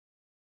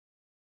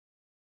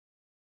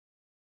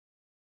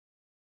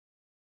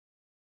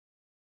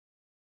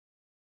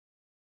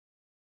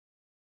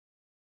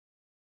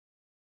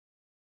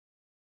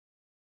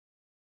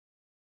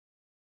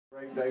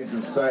Great days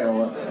of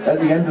sail. At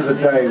the end of the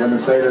day, when the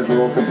sailors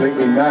were all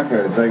completely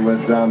knackered, they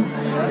would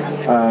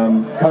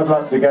cuddle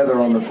up together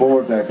on the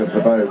foredeck of the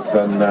boats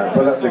and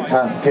pull up the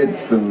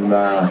kidston,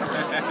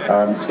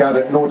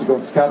 nautical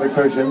scatter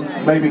cushions,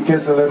 maybe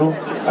kiss a little,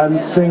 and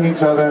sing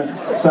each other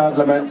sad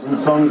laments and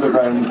songs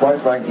around, quite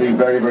frankly,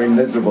 very, very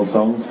miserable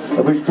songs,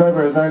 of which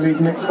Trevor is our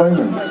leading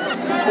exponent.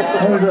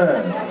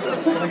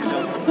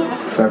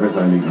 Trevor's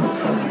our leading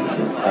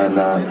exponent, and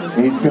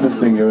he's going to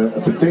sing you a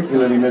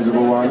particularly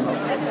miserable one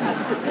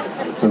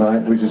tonight,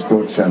 which is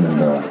called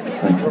Shenandoah.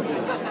 Thank you.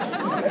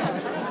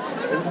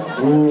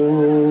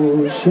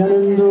 Oh,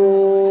 Shenandoah,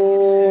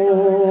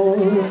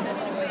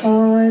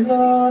 I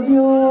love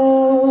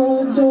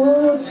your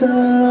daughter.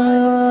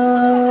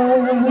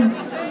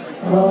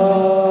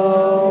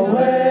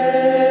 Away,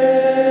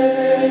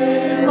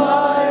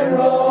 my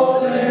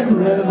rolling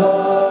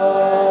river.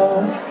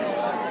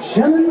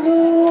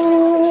 Shenandoah,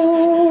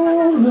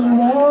 the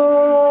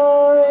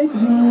white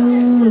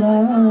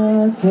mulatta.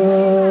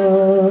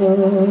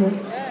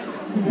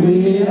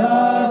 We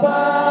are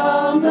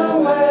bound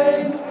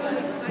away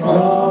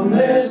from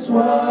this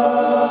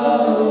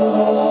world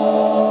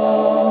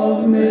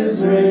of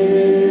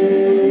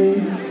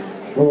misery.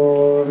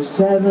 For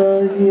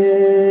 7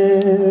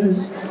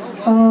 years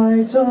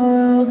I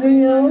toiled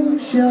the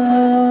ocean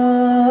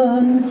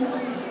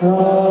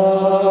away,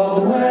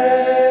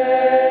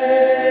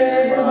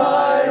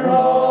 my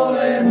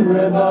rolling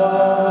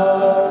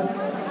river.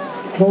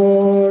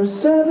 For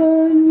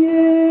 7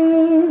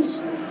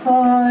 years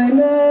I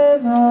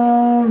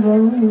never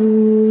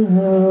rode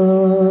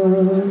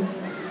her.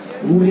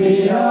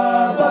 We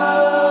are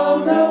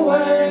bound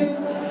away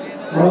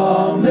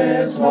from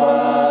this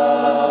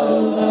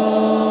world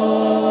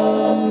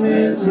of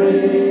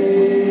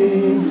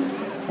misery.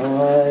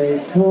 I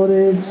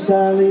courted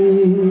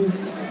Sally,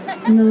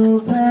 no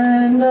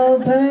pen, no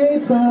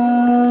paper.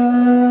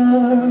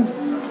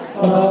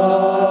 Away,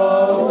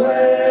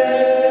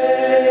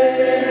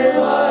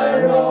 my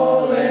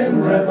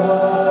rolling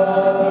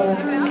river.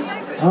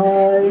 I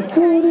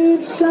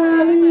courted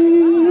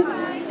Sally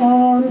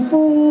on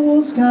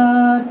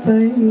foolscap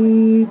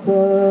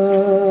paper.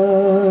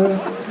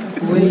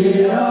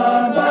 We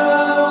are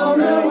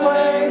bound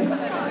away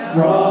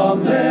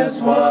from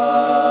this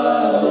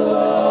world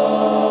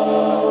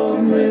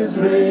of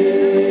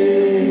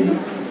misery.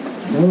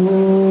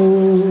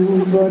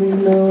 Nobody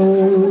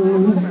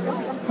knows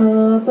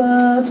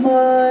about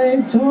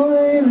my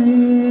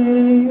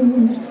toiling.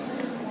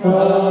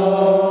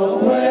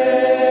 Away,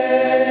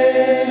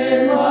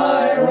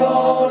 my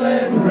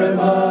rolling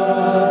river.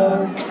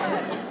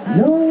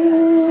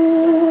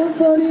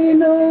 Nobody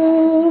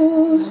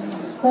knows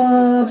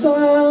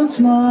about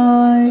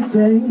my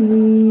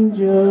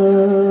danger.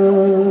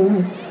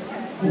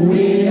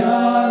 We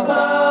are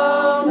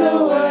bound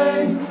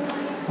away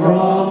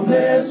from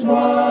this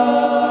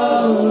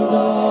world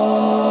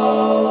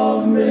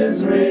of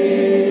misery.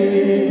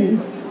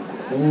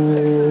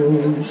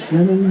 Oh,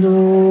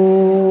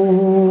 Shenandoah,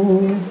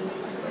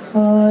 I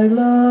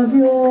love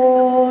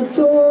your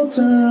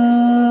daughter.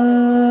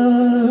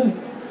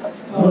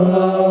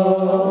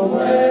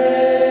 Away,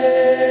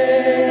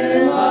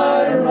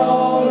 my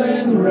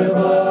rolling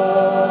river.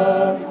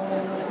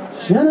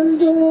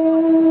 Shenandoah,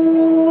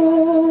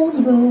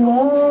 the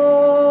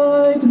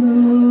white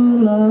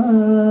mulatta.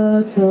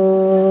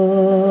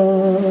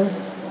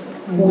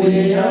 We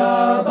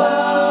are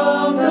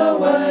bound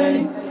away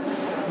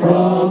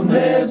from